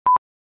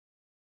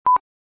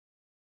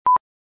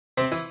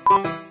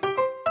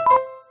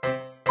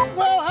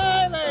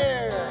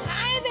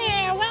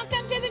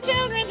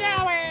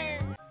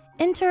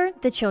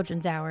The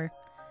Children's Hour.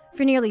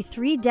 For nearly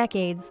 3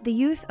 decades, the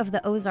youth of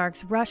the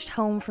Ozarks rushed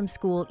home from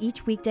school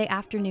each weekday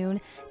afternoon,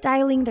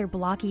 dialing their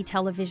blocky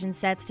television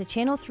sets to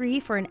Channel 3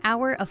 for an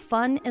hour of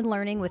fun and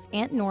learning with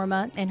Aunt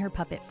Norma and her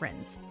puppet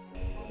friends.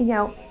 You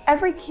know,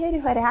 every kid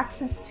who had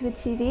access to a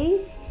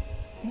TV,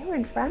 they were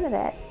in front of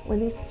it when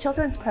these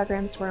children's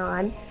programs were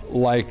on.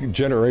 Like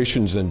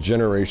generations and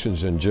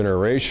generations and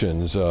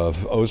generations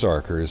of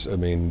Ozarkers, I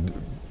mean,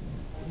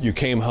 you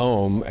came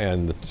home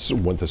and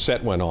when the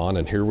set went on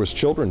and here was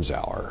Children's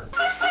Hour.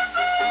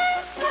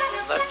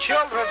 The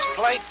Children's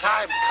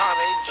Playtime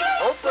Cottage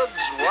opens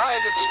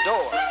wide its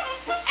door.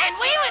 And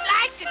we would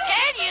like to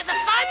tell you the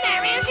fun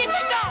there is in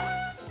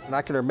store. And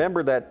I can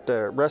remember that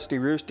Rusty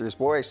Rooster's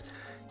voice,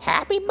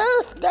 "Happy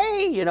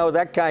birthday," you know,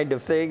 that kind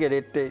of thing, and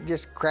it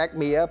just cracked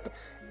me up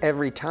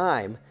every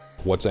time.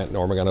 What's Aunt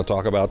Norma going to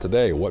talk about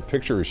today? What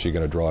picture is she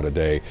going to draw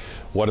today?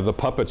 What are the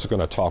puppets going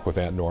to talk with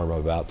Aunt Norma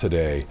about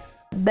today?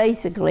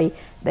 Basically,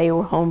 they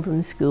were home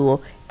from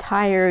school,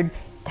 tired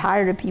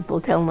of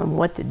people telling them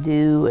what to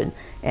do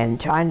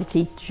and trying to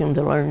teach them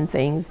to learn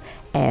things,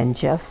 and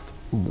just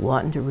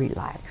wanting to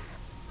relax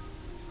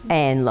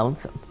and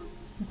lonesome.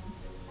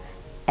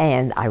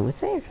 And I was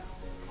there.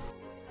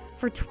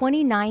 For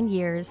 29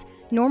 years,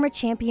 Norma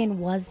Champion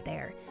was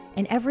there,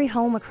 in every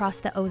home across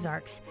the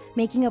Ozarks,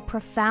 making a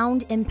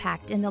profound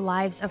impact in the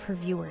lives of her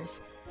viewers.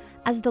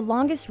 As the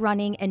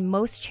longest-running and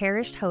most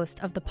cherished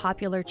host of the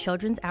popular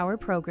Children's Hour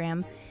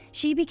program,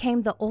 she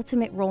became the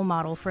ultimate role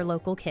model for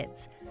local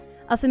kids,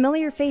 a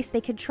familiar face they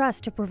could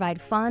trust to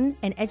provide fun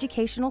and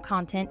educational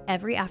content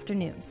every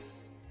afternoon.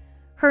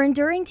 Her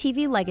enduring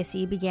TV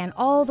legacy began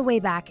all the way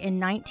back in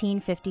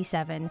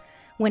 1957,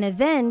 when a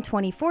then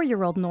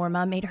 24-year-old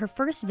Norma made her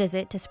first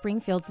visit to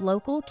Springfield's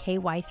local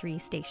KY3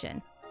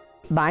 station.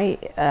 My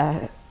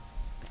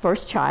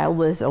first child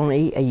was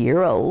only a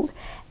year old,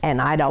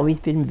 and I'd always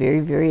been very,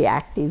 very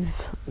active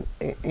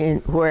in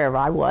wherever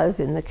I was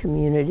in the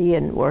community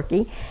and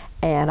working.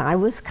 And I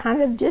was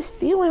kind of just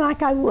feeling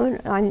like I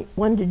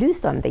wanted to do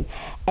something.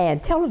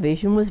 And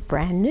television was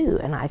brand new,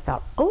 and I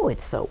thought, oh,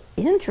 it's so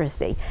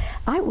interesting.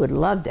 I would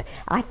love to.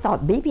 I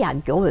thought maybe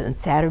I'd go on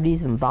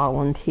Saturdays and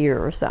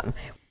volunteer or something.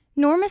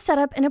 Norma set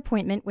up an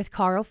appointment with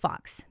Carl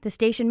Fox, the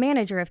station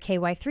manager of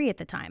KY3 at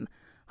the time,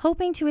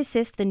 hoping to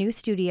assist the new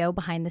studio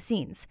behind the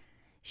scenes.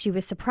 She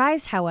was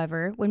surprised,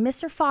 however, when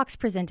Mr. Fox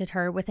presented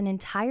her with an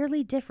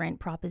entirely different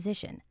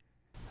proposition.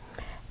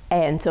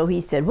 And so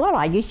he said, well,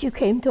 I guess you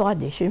came to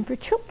audition for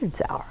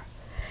Children's Hour.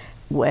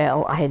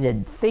 Well, I had to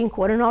think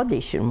what an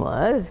audition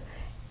was,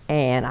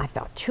 and I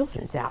thought,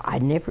 Children's Hour?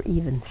 I'd never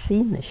even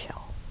seen the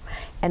show.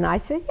 And I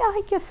said, yeah,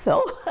 I guess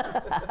so.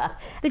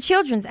 The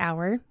Children's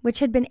Hour, which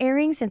had been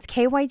airing since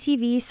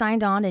KYTV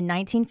signed on in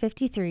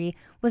 1953,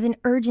 was in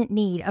urgent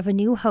need of a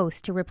new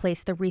host to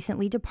replace the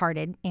recently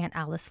departed Aunt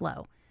Alice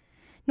Lowe.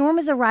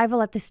 Norma's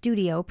arrival at the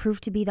studio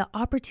proved to be the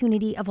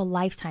opportunity of a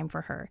lifetime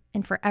for her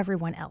and for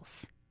everyone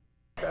else.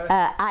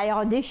 I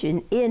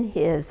auditioned in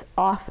his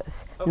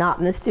office, not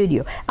in the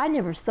studio. I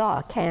never saw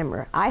a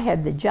camera. I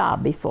had the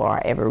job before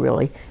I ever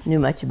really knew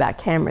much about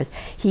cameras.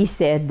 He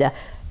said,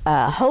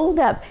 hold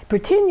up,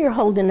 pretend you're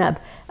holding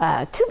up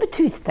a tube of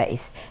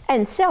toothpaste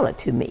and sell it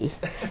to me.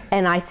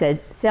 And I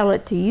said, sell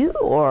it to you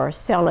or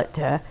sell it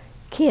to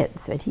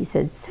kids? And he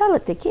said, sell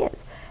it to kids.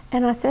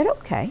 And I said,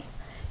 okay.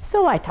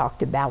 So I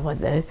talked about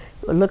what it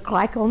looked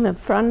like on the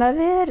front of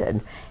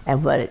it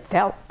and what it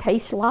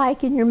tastes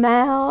like in your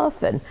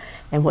mouth and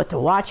what to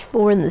watch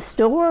for in the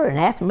store, and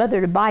asked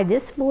Mother to buy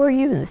this for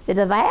you instead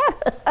of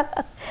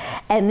that.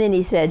 And then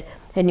he said,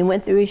 and he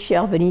went through his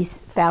shelf and he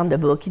found a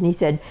book and he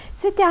said,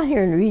 sit down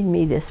here and read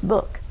me this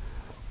book.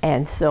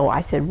 And so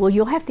I said, well,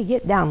 you'll have to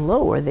get down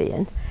lower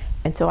then.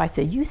 And so I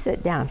said, you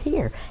sit down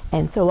here.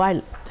 And so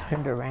I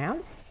turned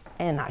around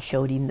and I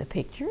showed him the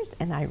pictures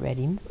and I read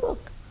him the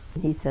book.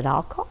 And he said,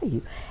 I'll call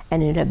you.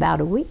 And in about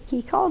a week,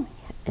 he called me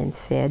and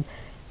said,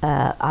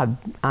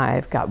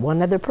 I've got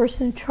one other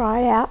person to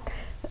try out,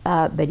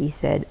 but he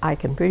said, I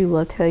can pretty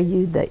well tell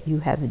you that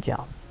you have the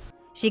job.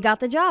 She got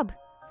the job.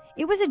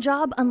 It was a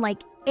job unlike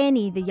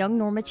any the young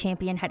Norma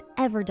Champion had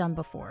ever done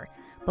before,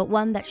 but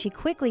one that she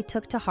quickly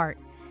took to heart,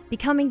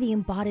 becoming the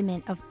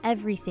embodiment of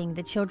everything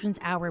the Children's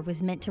Hour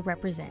was meant to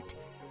represent.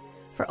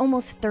 For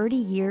almost 30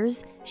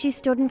 years, she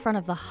stood in front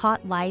of the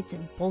hot lights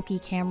and bulky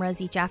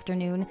cameras each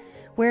afternoon,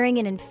 wearing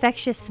an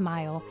infectious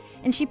smile,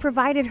 and she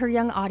provided her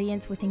young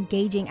audience with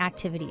engaging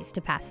activities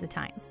to pass the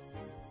time.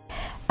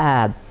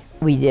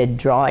 We did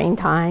drawing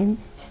time,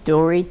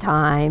 story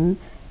time,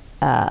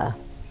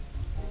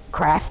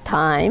 craft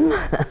time,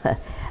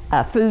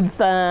 food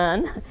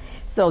fun.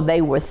 So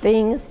they were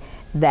things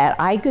that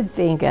I could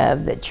think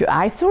of that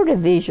I sort of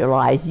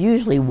visualized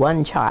usually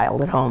one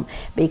child at home,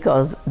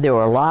 because there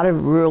were a lot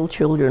of rural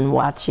children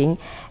watching,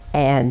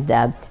 and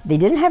they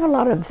didn't have a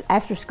lot of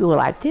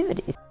after-school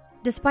activities.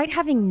 Despite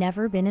having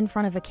never been in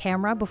front of a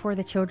camera before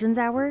the Children's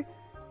Hour,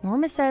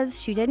 Norma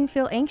says she didn't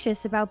feel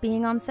anxious about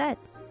being on set.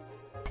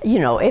 You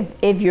know,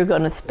 if you're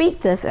going to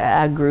speak to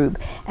a group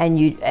and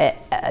you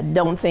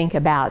don't think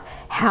about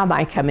how am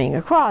I coming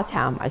across,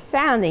 how am I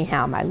sounding,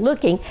 how am I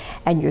looking,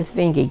 and you're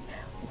thinking,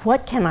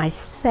 what can I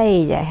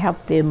say to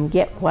help them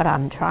get what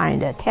I'm trying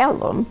to tell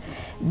them,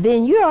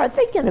 then you aren't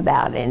thinking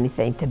about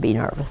anything to be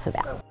nervous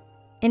about.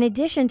 In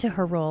addition to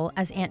her role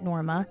as Aunt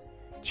Norma,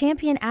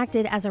 Champion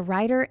acted as a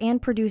writer and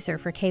producer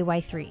for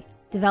KY3,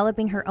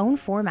 developing her own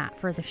format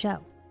for the show.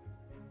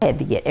 I had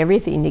to get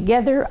everything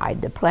together, I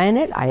had to plan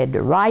it, I had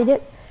to write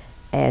it,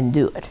 and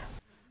do it.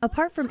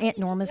 Apart from Aunt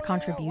Norma's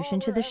contribution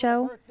to the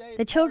show,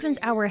 the Children's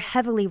Hour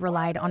heavily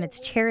relied on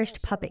its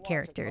cherished puppet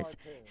characters,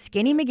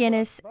 Skinny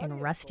McGinnis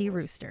and Rusty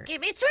Rooster.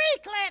 Give me 3,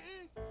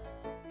 Clinton.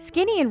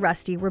 Skinny and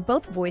Rusty were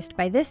both voiced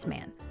by this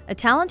man, a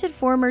talented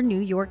former New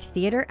York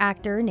theater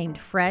actor named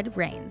Fred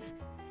Raines.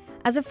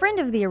 As a friend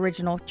of the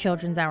original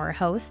Children's Hour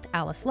host,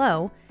 Alice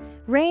Lowe,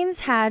 Raines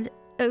had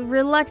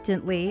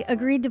reluctantly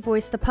agreed to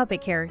voice the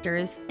puppet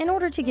characters in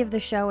order to give the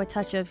show a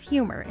touch of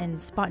humor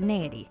and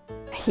spontaneity.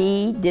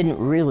 He didn't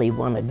really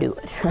want to do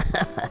it.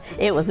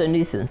 It was a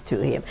nuisance to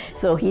him.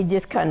 So he'd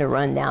just kind of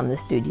run down the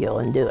studio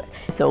and do it.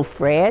 So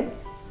Fred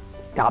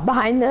got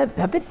behind the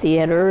puppet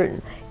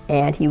theater,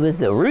 and he was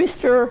the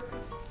Rooster,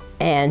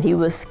 and he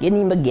was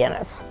Skinny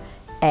McGinnis.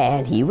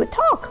 And he would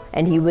talk,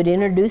 and he would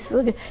introduce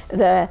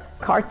the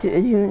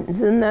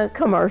cartoons and the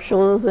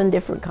commercials and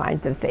different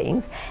kinds of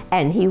things.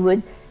 And he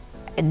would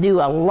do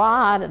a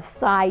lot of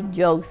side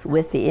jokes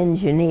with the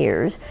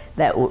engineers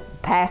that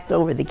passed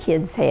over the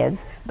kids'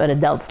 heads, but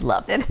adults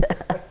loved it.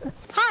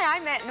 Hi,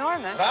 I'm Aunt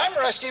Norma. And I'm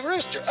Rusty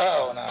Rooster.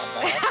 Oh, no, Mom.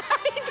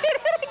 I did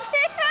it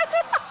again.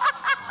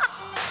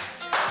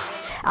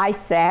 I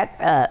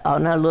sat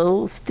on a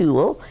little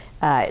stool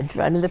in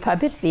front of the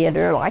puppet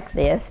theater like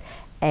this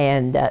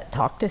and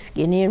talked to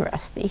Skinny and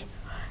Rusty,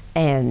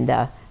 and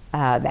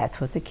that's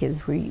what the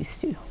kids were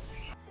used to.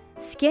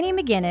 Skinny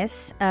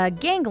McGinnis, a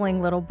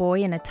gangling little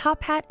boy in a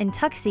top hat and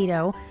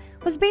tuxedo,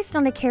 was based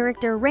on a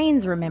character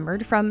Raines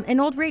remembered from an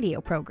old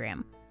radio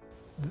program.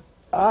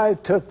 I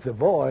took the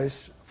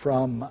voice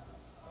from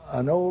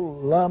an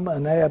old Lum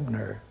and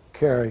Abner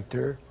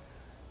character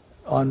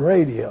on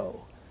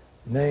radio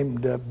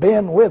named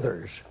Ben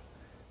Withers,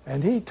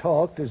 and he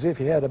talked as if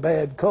he had a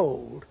bad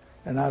cold,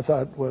 and I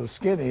thought, well,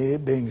 Skinny,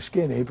 being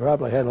Skinny,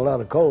 probably had a lot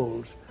of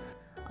colds.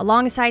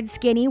 Alongside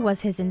Skinny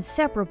was his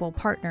inseparable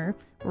partner,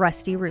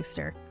 Rusty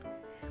Rooster.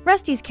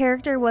 Rusty's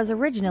character was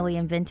originally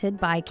invented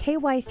by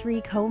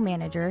KY3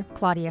 co-manager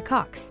Claudia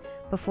Cox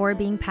before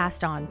being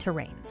passed on to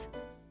Raines.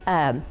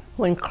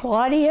 When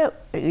Claudia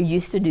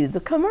used to do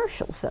the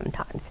commercials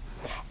sometimes,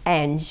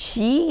 and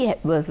she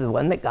was the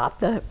one that got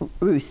the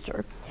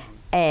rooster,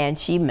 and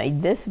she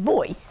made this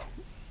voice,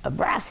 a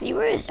brassy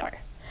rooster.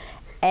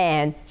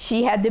 And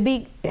she had to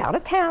be out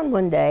of town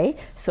one day,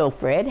 so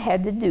Fred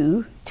had to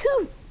do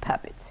 2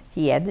 puppets.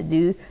 He had to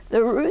do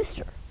the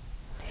rooster.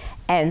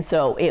 And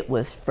so it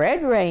was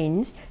Fred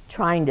Raines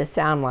trying to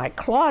sound like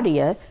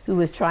Claudia, who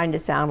was trying to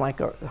sound like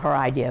her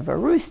idea of a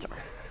rooster.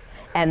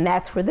 And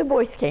that's where the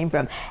voice came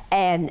from.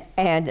 And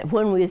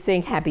when we would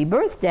sing Happy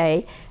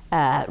Birthday,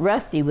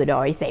 Rusty would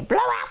always say, blow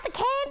out the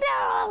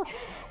candle!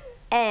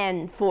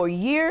 And for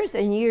years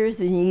and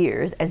years and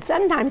years, and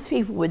sometimes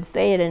people would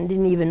say it and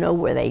didn't even know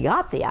where they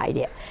got the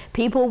idea.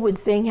 People would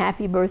sing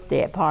Happy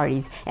Birthday at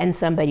parties, and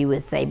somebody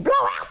would say, blow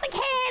out the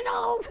candles!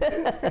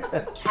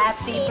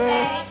 Happy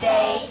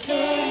birthday to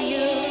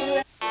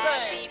you.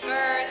 Happy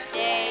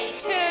birthday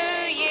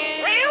to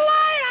you. Real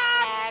light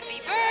Happy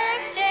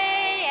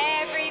birthday,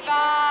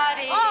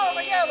 everybody. All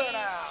together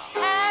now.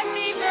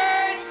 Happy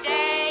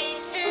birthday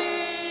to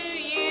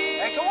you.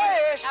 Make a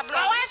wish. Now blow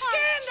out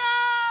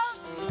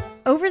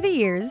candles. Over the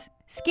years,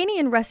 Skinny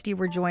and Rusty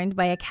were joined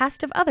by a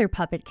cast of other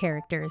puppet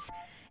characters,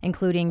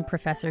 including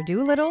Professor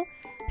Doolittle,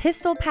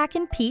 Pistol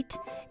Packin' Pete,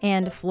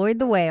 and Floyd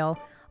the Whale,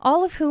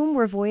 all of whom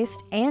were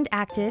voiced and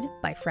acted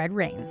by Fred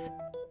Raines.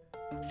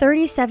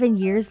 37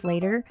 years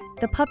later,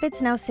 the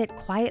puppets now sit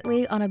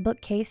quietly on a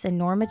bookcase in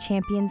Norma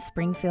Champion's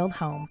Springfield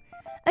home,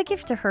 a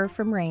gift to her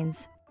from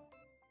Raines.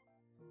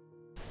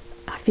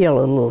 I feel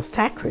a little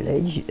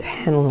sacrilege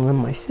handling them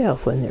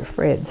myself when they're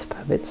Fred's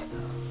puppets.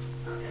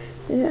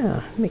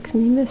 Yeah, makes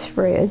me miss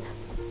Fred.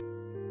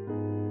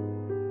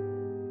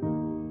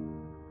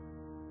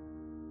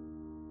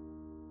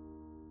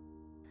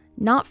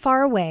 Not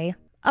far away,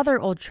 other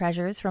old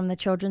treasures from the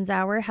Children's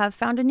Hour have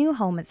found a new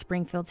home at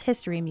Springfield's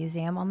History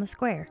Museum on the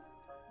square.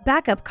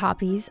 Backup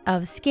copies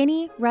of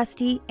Skinny,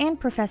 Rusty, and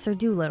Professor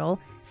Doolittle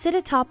sit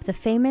atop the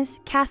famous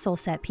castle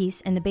set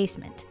piece in the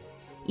basement.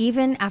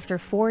 Even after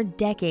 4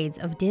 decades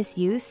of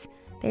disuse,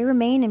 they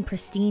remain in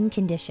pristine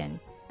condition,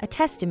 a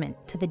testament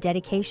to the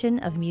dedication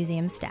of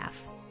museum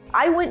staff.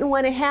 I wouldn't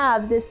want to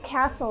have this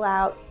castle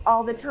out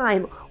all the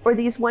time, or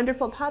these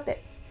wonderful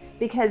puppets,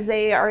 because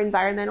they are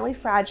environmentally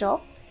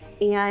fragile,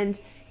 and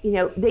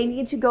they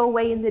need to go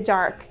away in the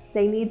dark.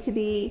 They need to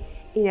be,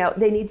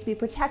 they need to be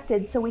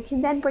protected, so we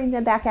can then bring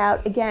them back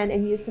out again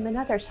and use them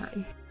another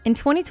time. In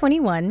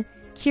 2021,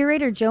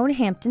 curator Joan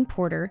Hampton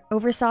Porter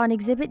oversaw an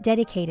exhibit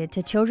dedicated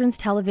to children's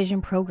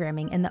television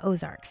programming in the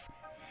Ozarks.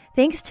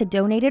 Thanks to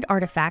donated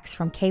artifacts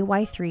from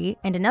KY3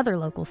 and another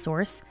local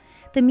source,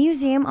 the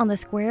museum on the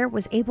square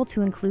was able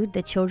to include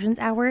the Children's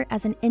Hour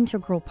as an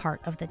integral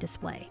part of the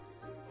display.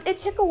 It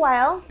took a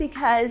while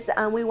because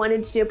we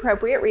wanted to do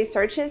appropriate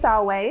research as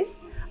always.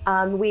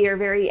 We are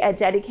very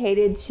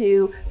dedicated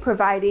to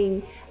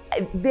providing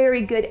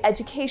very good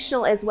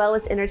educational as well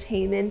as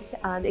entertainment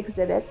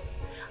exhibits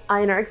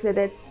in our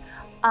exhibits.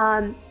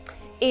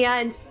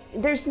 And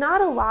there's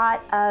not a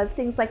lot of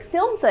things like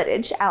film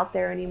footage out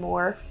there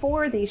anymore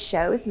for these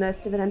shows.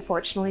 Most of it,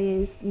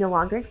 unfortunately, is no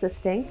longer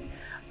existing.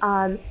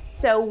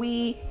 So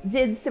we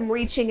did some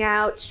reaching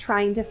out,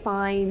 trying to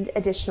find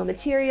additional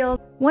material.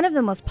 One of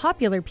the most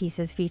popular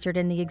pieces featured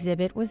in the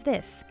exhibit was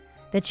this,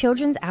 the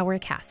Children's Hour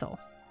Castle.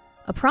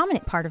 A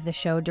prominent part of the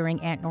show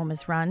during Aunt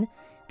Norma's run,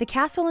 the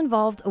castle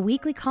involved a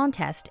weekly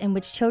contest in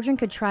which children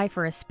could try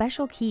for a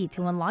special key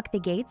to unlock the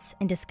gates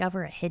and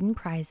discover a hidden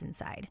prize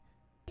inside.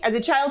 The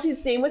child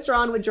whose name was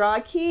drawn would draw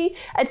a key,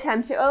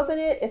 attempt to open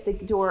it. If the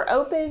door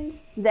opened,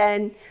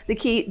 then the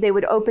key, they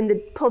would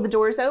pull the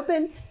doors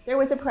open. There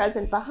was a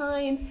present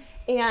behind.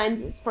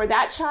 And for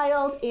that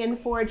child and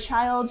for a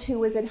child who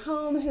was at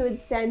home who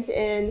had sent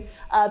in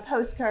a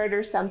postcard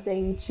or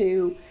something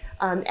to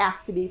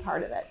ask to be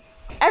part of it.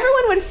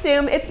 Everyone would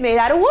assume it's made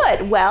out of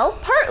wood. Well,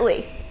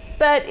 partly,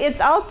 but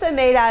it's also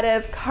made out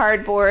of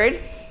cardboard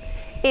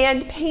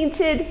and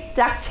painted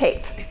duct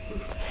tape.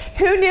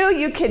 Who knew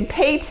you could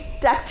paint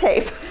duct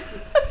tape?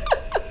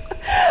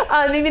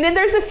 I mean, and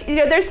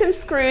there's some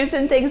screws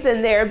and things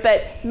in there,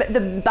 but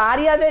the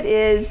body of it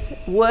is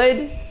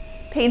wood,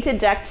 painted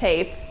duct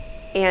tape,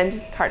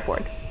 and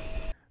cardboard.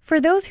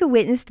 For those who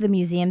witnessed the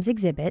museum's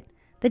exhibit,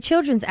 the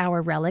Children's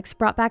Hour relics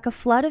brought back a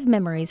flood of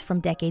memories from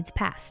decades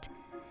past.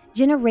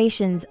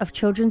 Generations of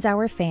Children's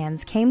Hour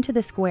fans came to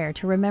the square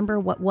to remember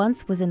what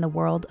once was in the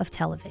world of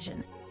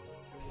television.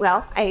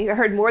 Well, I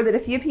heard more than a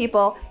few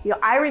people,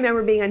 I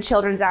remember being on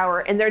Children's Hour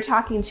and they're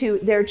talking to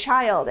their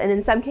child, and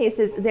in some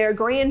cases their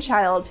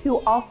grandchild who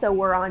also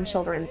were on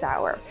Children's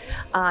Hour.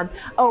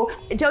 Oh,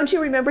 don't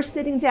you remember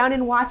sitting down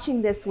and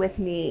watching this with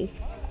me?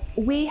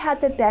 We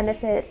had the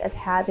benefit of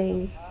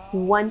having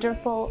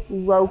wonderful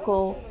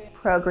local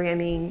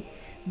programming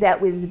that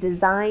was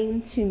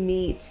designed to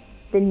meet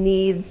the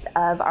needs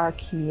of our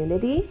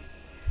community.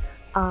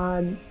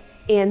 And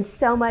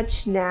so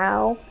much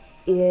now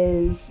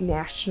is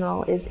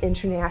national, is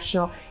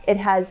international. It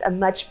has a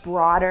much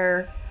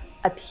broader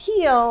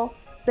appeal,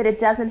 but it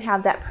doesn't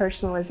have that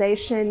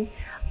personalization.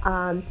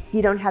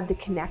 You don't have the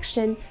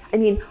connection. I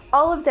mean,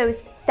 all of those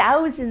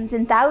thousands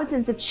and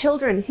thousands of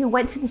children who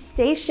went to the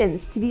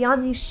stations to be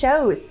on these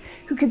shows,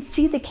 who could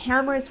see the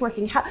cameras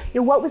working, how,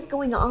 what was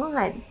going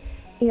on,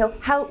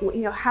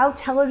 how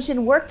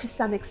television worked to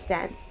some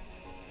extent.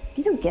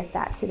 You don't get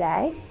that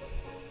today.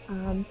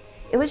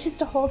 It was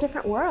just a whole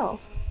different world.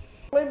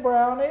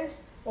 Brownies,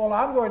 well,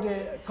 I'm going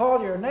to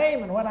call your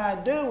name, and when I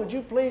do, would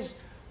you please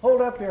hold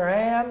up your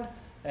hand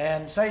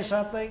and say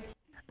something?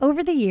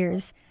 Over the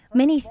years,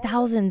 many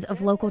thousands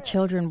of local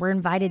children were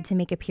invited to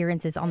make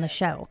appearances on the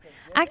show,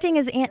 acting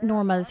as Aunt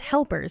Norma's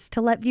helpers to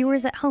let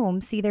viewers at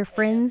home see their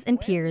friends and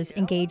peers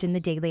engage in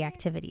the daily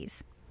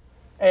activities.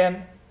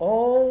 And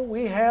oh,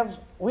 we have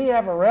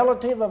a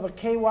relative of a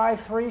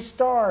KY3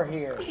 star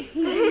here.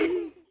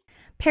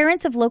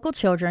 Parents of local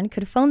children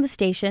could phone the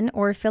station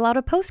or fill out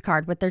a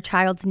postcard with their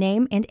child's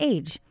name and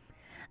age.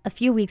 A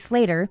few weeks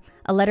later,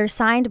 a letter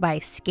signed by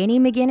Skinny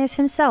McGinnis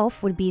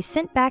himself would be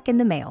sent back in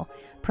the mail,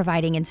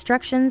 providing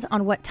instructions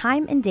on what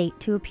time and date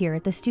to appear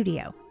at the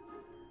studio.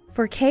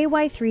 For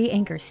KY3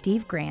 anchor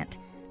Steve Grant,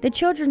 the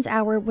Children's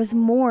Hour was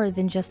more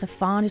than just a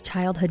fond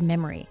childhood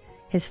memory.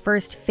 His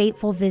first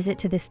fateful visit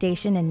to the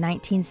station in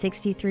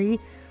 1963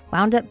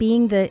 wound up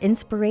being the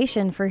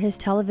inspiration for his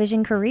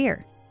television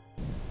career.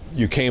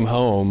 You came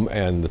home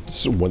and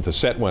when the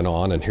set went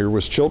on and here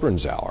was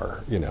Children's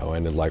Hour,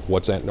 and like,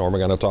 what's Aunt Norma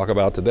going to talk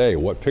about today?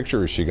 What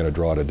picture is she going to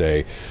draw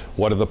today?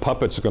 What are the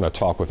puppets going to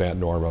talk with Aunt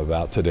Norma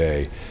about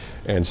today?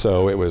 And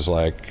so it was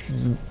like,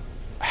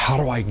 how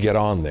do I get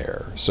on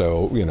there?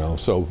 So,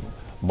 so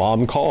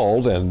Mom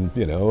called and,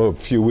 a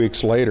few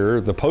weeks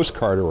later, the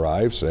postcard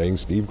arrived saying,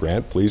 Steve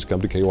Grant, please come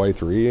to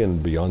KY3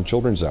 and be on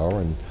Children's Hour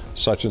and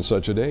such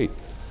a date.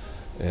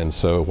 And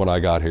so when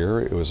I got here,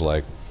 it was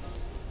like,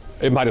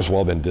 it might as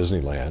well have been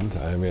Disneyland.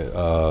 I mean,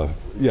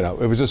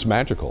 it was just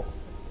magical.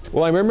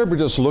 Well, I remember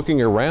just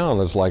looking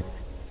around, it's like,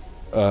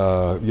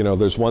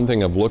 there's one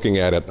thing of looking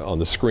at it on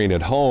the screen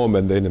at home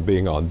and then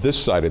being on this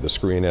side of the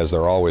screen, as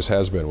there always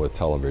has been with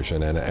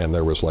television, and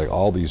there was like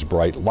all these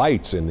bright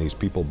lights and these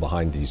people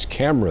behind these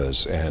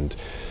cameras, and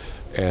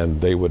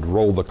they would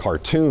roll the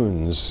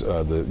cartoons,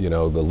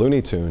 the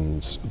Looney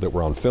Tunes that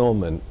were on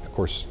film, and of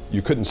course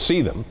you couldn't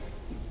see them,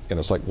 and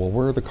it's like, well,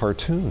 where are the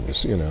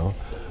cartoons,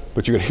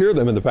 but you could hear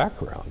them in the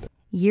background.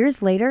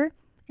 Years later,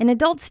 an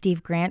adult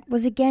Steve Grant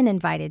was again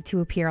invited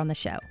to appear on the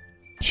show.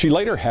 She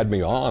later had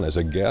me on as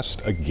a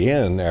guest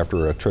again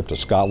after a trip to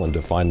Scotland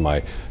to find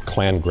my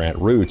Clan Grant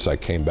roots. I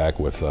came back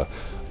with a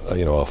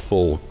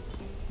full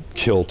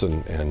kilt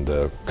and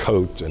a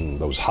coat and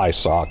those high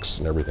socks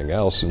and everything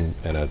else, and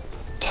a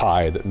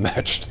tie that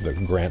matched the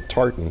Grant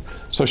tartan.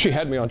 So she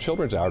had me on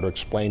Children's Hour to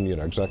explain,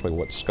 exactly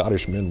what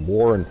Scottish men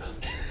wore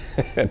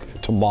and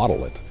to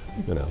model it,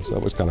 so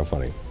it was kind of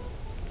funny.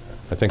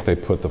 I think they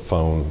taped the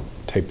phone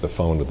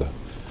to the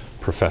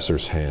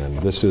professor's hand.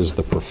 This is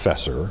the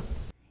professor.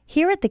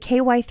 Here at the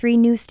KY3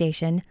 news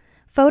station,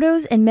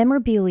 photos and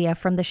memorabilia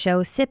from the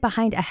show sit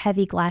behind a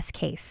heavy glass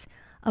case,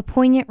 a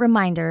poignant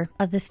reminder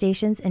of the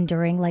station's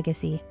enduring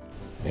legacy.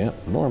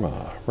 Aunt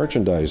Norma,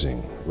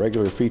 merchandising,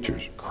 regular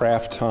features,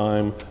 craft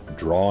time,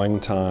 drawing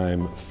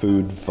time,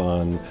 food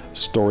fun,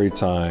 story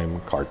time,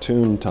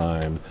 cartoon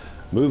time,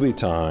 movie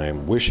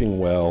time, wishing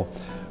well.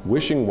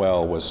 Wishing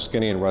well was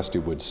Skinny and Rusty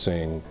would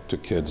sing to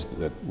kids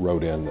that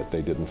wrote in that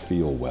they didn't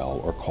feel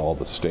well or call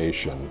the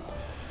station.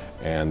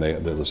 And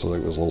there was a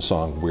little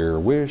song, we're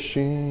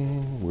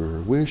wishing,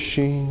 we're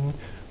wishing.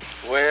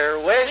 We're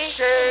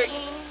wishing,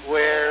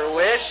 we're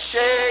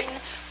wishing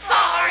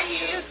for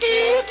you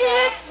to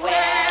get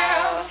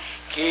well.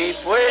 Keep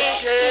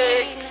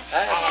wishing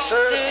and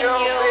soon you'll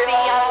be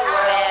all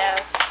well.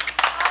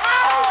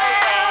 All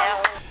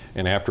well.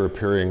 And after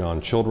appearing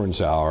on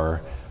Children's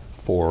Hour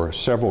for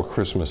several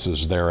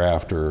Christmases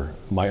thereafter,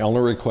 my only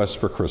request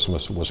for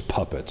Christmas was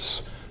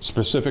puppets.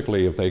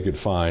 Specifically, if they could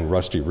find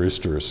Rusty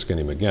Rooster or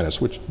Skinny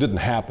McGinnis, which didn't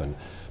happen,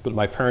 but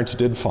my parents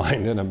did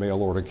find in a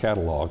mail order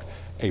catalog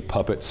a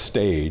puppet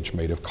stage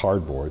made of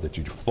cardboard that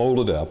you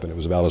folded up, and it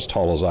was about as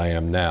tall as I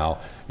am now.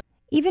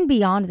 Even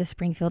beyond the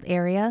Springfield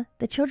area,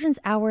 the Children's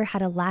Hour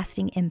had a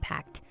lasting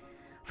impact.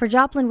 For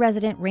Joplin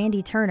resident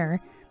Randy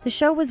Turner, the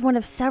show was one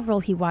of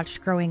several he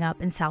watched growing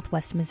up in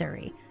Southwest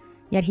Missouri.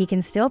 Yet he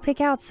can still pick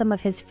out some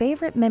of his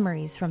favorite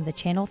memories from the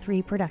Channel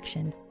 3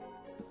 production.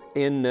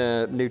 In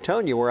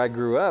Newtonia, where I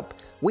grew up,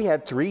 we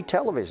had 3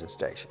 television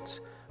stations.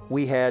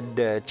 We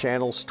had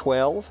channels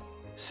 12,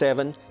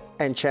 7,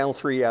 and Channel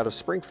 3 out of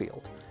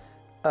Springfield,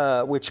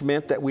 which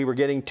meant that we were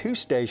getting 2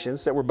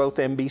 stations that were both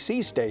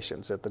NBC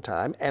stations at the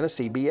time and a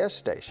CBS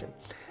station.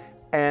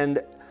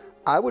 And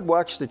I would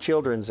watch the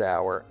Children's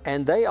Hour,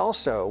 and they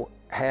also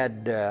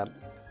had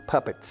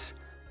puppets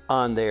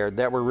on there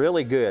that were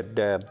really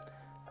good.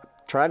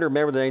 Trying to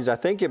remember the names, I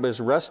think it was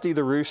Rusty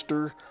the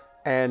Rooster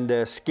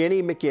and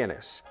Skinny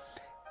McGinnis.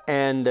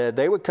 And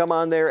they would come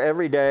on there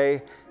every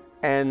day,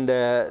 and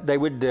they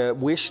would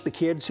wish the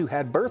kids who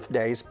had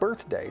birthdays.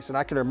 And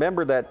I can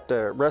remember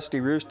that Rusty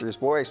Rooster's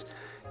voice,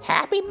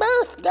 happy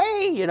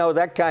birthday,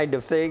 that kind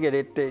of thing, and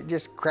it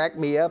just cracked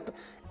me up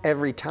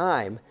every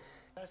time.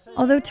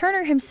 Although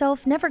Turner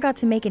himself never got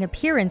to make an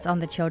appearance on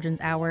the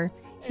Children's Hour,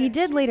 he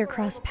did later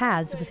cross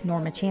paths with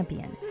Norma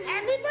Champion.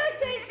 Happy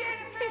birthday,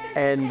 Jennifer!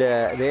 And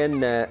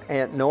then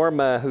Aunt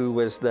Norma, who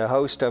was the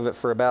host of it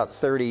for about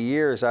 30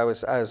 years, I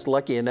was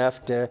lucky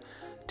enough to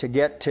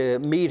get to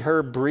meet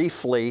her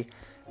briefly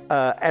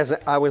as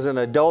I was an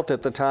adult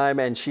at the time,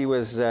 and she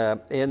was I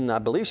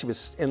believe she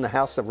was in the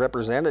House of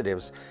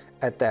Representatives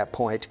at that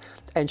point.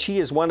 And she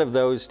is one of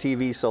those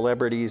TV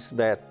celebrities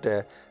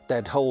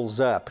that holds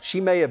up.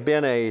 She may have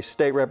been a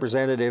state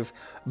representative,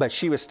 but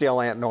she was still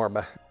Aunt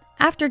Norma.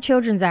 After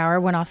Children's Hour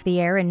went off the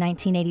air in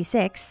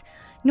 1986,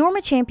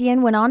 Norma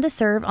Champion went on to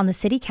serve on the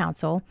City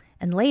Council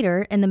and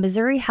later in the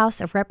Missouri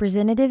House of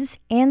Representatives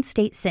and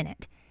State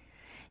Senate.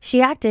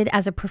 She acted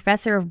as a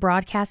professor of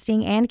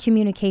broadcasting and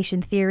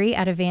communication theory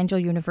at Evangel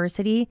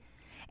University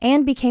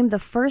and became the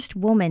first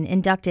woman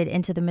inducted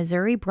into the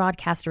Missouri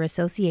Broadcaster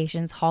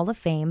Association's Hall of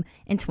Fame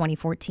in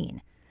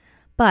 2014.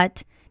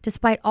 But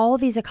despite all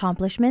these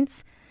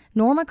accomplishments,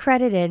 Norma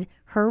credited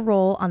her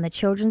role on the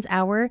Children's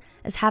Hour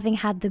as having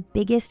had the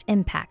biggest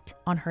impact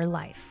on her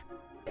life.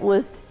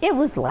 It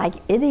was like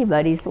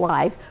anybody's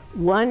life.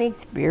 One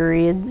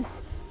experience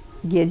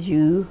gives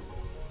you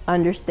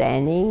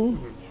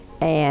understanding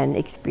and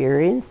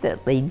experience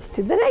that leads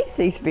to the next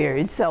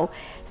experience. So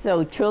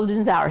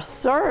Children's Hour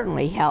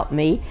certainly helped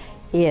me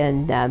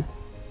in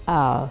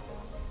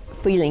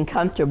feeling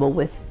comfortable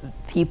with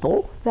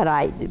people that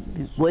I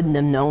wouldn't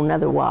have known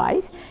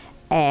otherwise.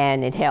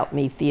 And it helped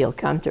me feel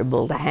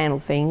comfortable to handle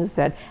things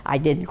that I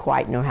didn't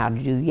quite know how to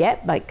do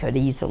yet, but could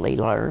easily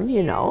learn,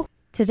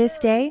 To this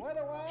day,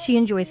 she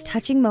enjoys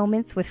touching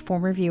moments with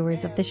former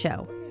viewers of the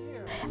show.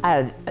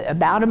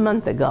 About a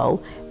month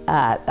ago,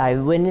 I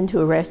went into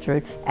a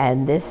restaurant,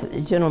 and this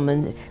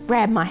gentleman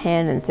grabbed my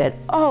hand and said,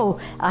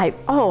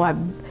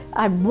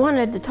 I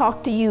wanted to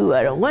talk to you.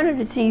 I wanted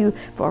to see you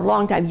for a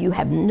long time. You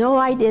have no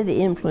idea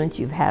the influence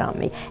you've had on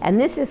me. And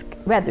this is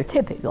rather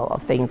typical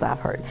of things I've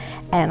heard.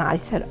 And I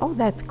said, oh,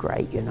 that's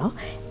great,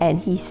 And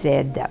he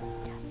said,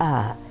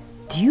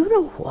 do you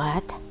know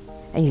what?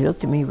 And he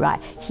looked at me right.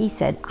 He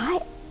said,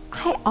 I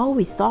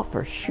always thought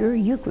for sure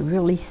you could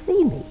really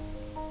see me.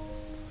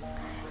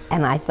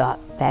 And I thought,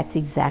 that's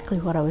exactly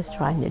what I was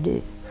trying to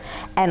do.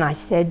 And I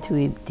said to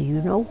him, do you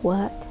know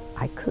what?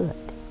 I could.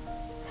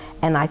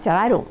 And I said,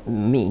 I don't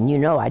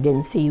mean, I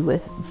didn't see you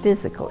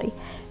physically,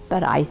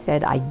 but I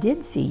said, I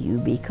did see you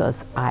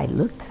because I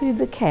looked through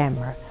the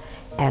camera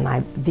and I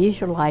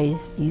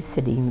visualized you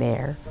sitting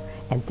there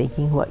and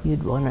thinking what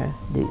you'd want to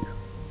do.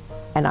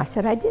 And I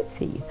said, I did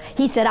see you.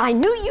 He said, I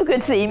knew you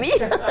could see me.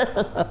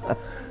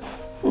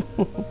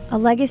 A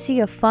legacy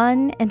of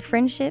fun and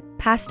friendship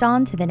passed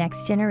on to the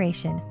next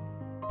generation.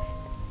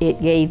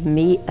 It gave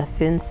me a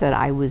sense that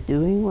I was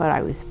doing what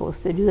I was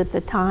supposed to do at the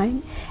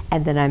time,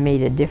 and that I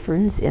made a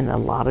difference in a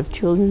lot of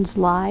children's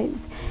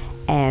lives,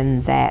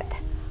 and that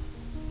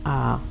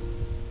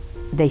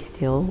it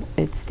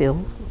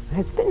still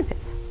has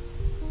benefits.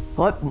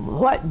 What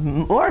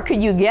more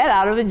could you get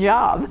out of a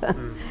job?